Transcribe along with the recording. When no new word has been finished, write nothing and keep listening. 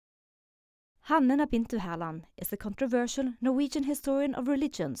Hanne Nabintu Herland is a controversial Norwegian historian of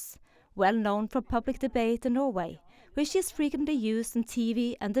religions, well known for public debate in Norway, where she is frequently used in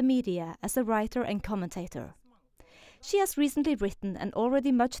TV and the media as a writer and commentator. She has recently written an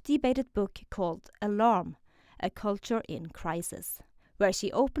already much debated book called Alarm, A Culture in Crisis, where she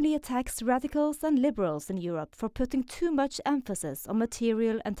openly attacks radicals and liberals in Europe for putting too much emphasis on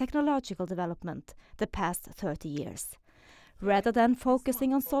material and technological development the past 30 years, rather than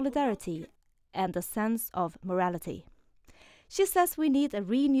focusing on solidarity and a sense of morality. She says we need a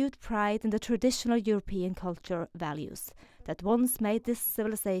renewed pride in the traditional European culture values that once made this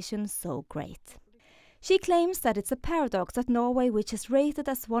civilization so great. She claims that it's a paradox that Norway, which is rated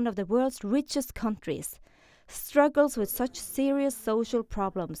as one of the world's richest countries, struggles with such serious social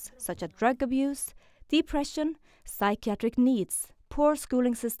problems such as drug abuse, depression, psychiatric needs, poor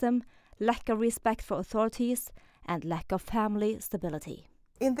schooling system, lack of respect for authorities, and lack of family stability.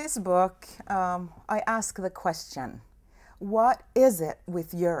 In this book, I ask the question, what is it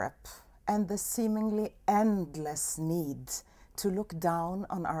with Europe and the seemingly endless need to look down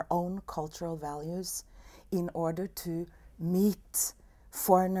on our own cultural values in order to meet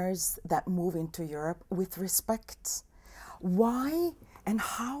foreigners that move into Europe with respect? Why and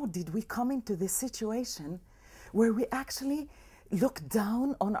how did we come into this situation where we actually look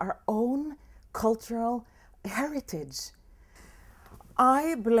down on our own cultural heritage?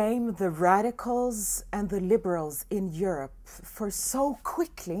 I blame the radicals and the liberals in Europe for so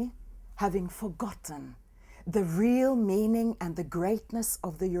quickly having forgotten the real meaning and the greatness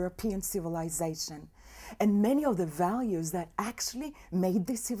of the European civilization and many of the values that actually made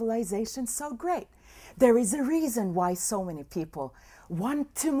this civilization so great. There is a reason why so many people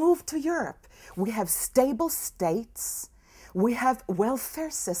want to move to Europe. We have stable states, we have welfare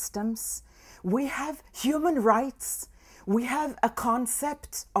systems, we have human rights, we have a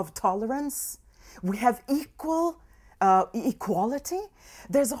concept of tolerance, we have equality.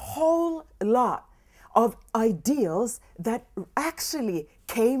 There's a whole lot of ideals that actually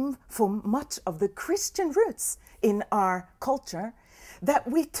came from much of the Christian roots in our culture that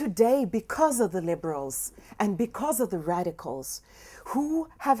we today, because of the liberals and because of the radicals who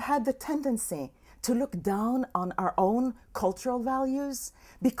have had the tendency to look down on our own cultural values,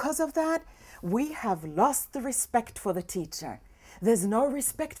 because of that, we have lost the respect for the teacher. There's no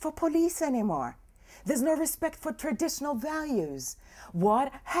respect for police anymore. There's no respect for traditional values.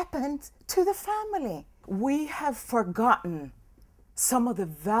 What happened to the family? We have forgotten some of the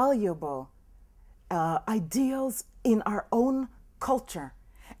valuable ideals in our own culture.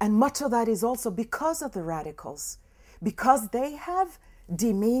 And much of that is also because of the radicals, because they have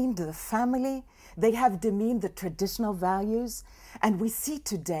demeaned the family, they have demeaned the traditional values, and we see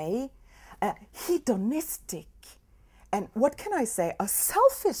today hedonistic, and what can I say, a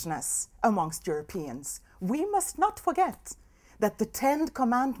selfishness amongst Europeans. We must not forget that the 10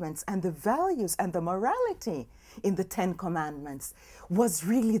 Commandments and the values and the morality in the 10 Commandments was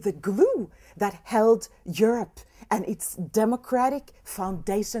really the glue that held Europe and its democratic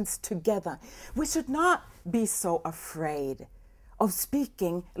foundations together. We should not be so afraid of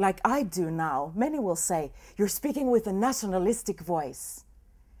speaking like I do now. Many will say, you're speaking with a nationalistic voice.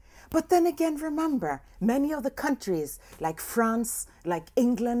 But then again, remember, many of the countries like France, like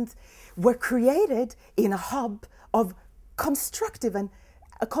England, were created in a hub of constructive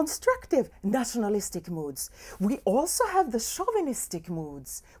nationalistic moods. We also have the chauvinistic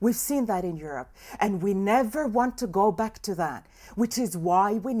moods. We've seen that in Europe, and we never want to go back to that, which is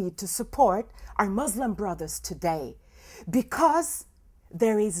why we need to support our Muslim brothers today, because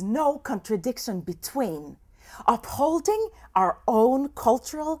there is no contradiction between upholding our own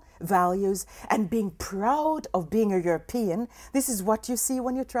cultural values and being proud of being a European. This is what you see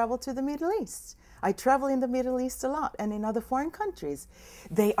when you travel to the Middle East. I travel in the Middle East a lot and in other foreign countries.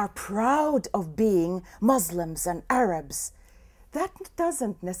 They are proud of being Muslims and Arabs. That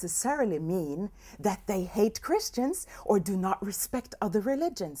doesn't necessarily mean that they hate Christians or do not respect other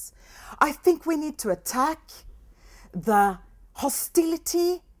religions. I think we need to attack the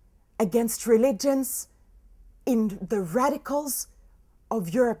hostility against religions in the radicals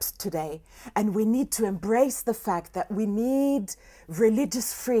of Europe today, and we need to embrace the fact that we need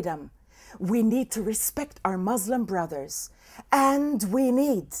religious freedom. We need to respect our Muslim brothers, and we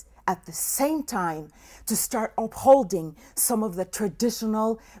need at the same time to start upholding some of the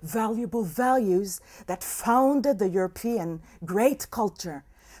traditional valuable values that founded the European great culture,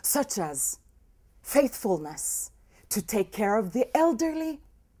 such as faithfulness, to take care of the elderly,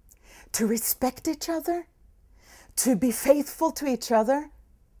 to respect each other, to be faithful to each other,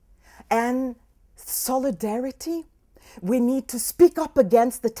 and solidarity. We need to speak up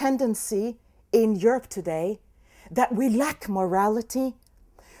against the tendency in Europe today that we lack morality.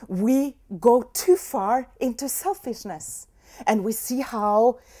 We go too far into selfishness, and we see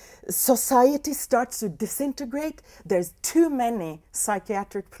how society starts to disintegrate. There's too many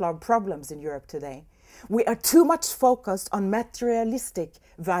psychiatric problems in Europe today. We are too much focused on materialistic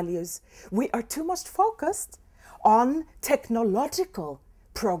values. We are too much focused on technological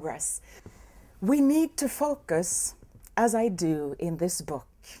progress. We need to focus, as I do in this book,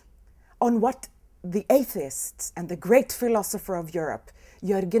 on what the atheist and the great philosopher of Europe,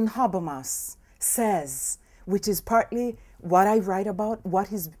 Jürgen Habermas, says, which is partly what I write about. What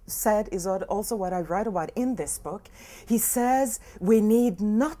he's said is also what I write about in this book. He says we need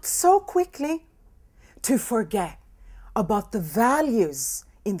not so quickly to forget about the values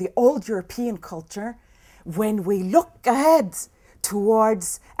in the old European culture when we look ahead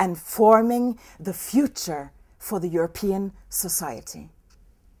towards and forming the future for the European society.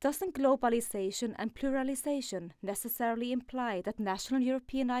 Doesn't globalization and pluralization necessarily imply that national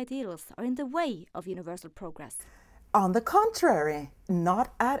European ideals are in the way of universal progress? On the contrary,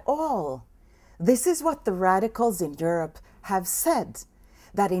 not at all. This is what the radicals in Europe have said,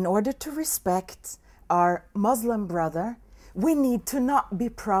 that in order to respect our Muslim brother, we need to not be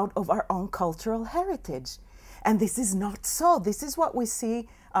proud of our own cultural heritage. And this is not so. This is what we see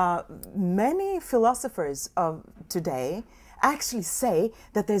many philosophers of today actually say,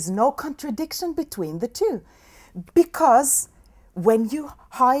 that there's no contradiction between the two. Because when you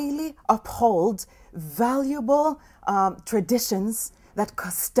highly uphold valuable traditions that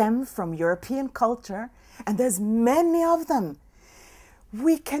stem from European culture, and there's many of them,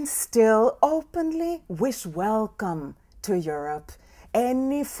 we can still openly wish welcome to Europe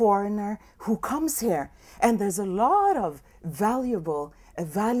any foreigner who comes here. And there's a lot of valuable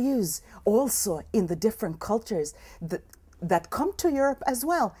values also in the different cultures that come to Europe as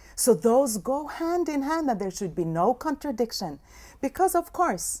well. So those go hand in hand, and there should be no contradiction. Because of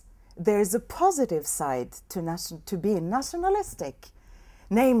course, there's a positive side to being nationalistic.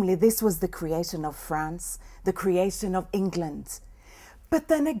 Namely, this was the creation of France, the creation of England. But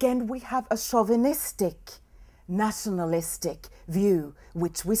then again, we have a chauvinistic, nationalistic view,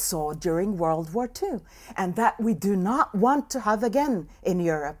 which we saw during World War II, and that we do not want to have again in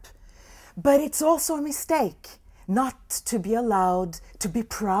Europe. But it's also a mistake not to be allowed to be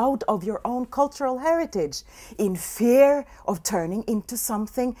proud of your own cultural heritage in fear of turning into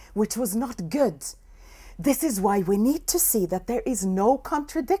something which was not good. This is why we need to see that there is no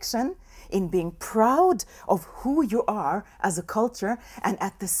contradiction in being proud of who you are as a culture and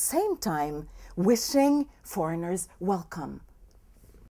at the same time wishing foreigners welcome.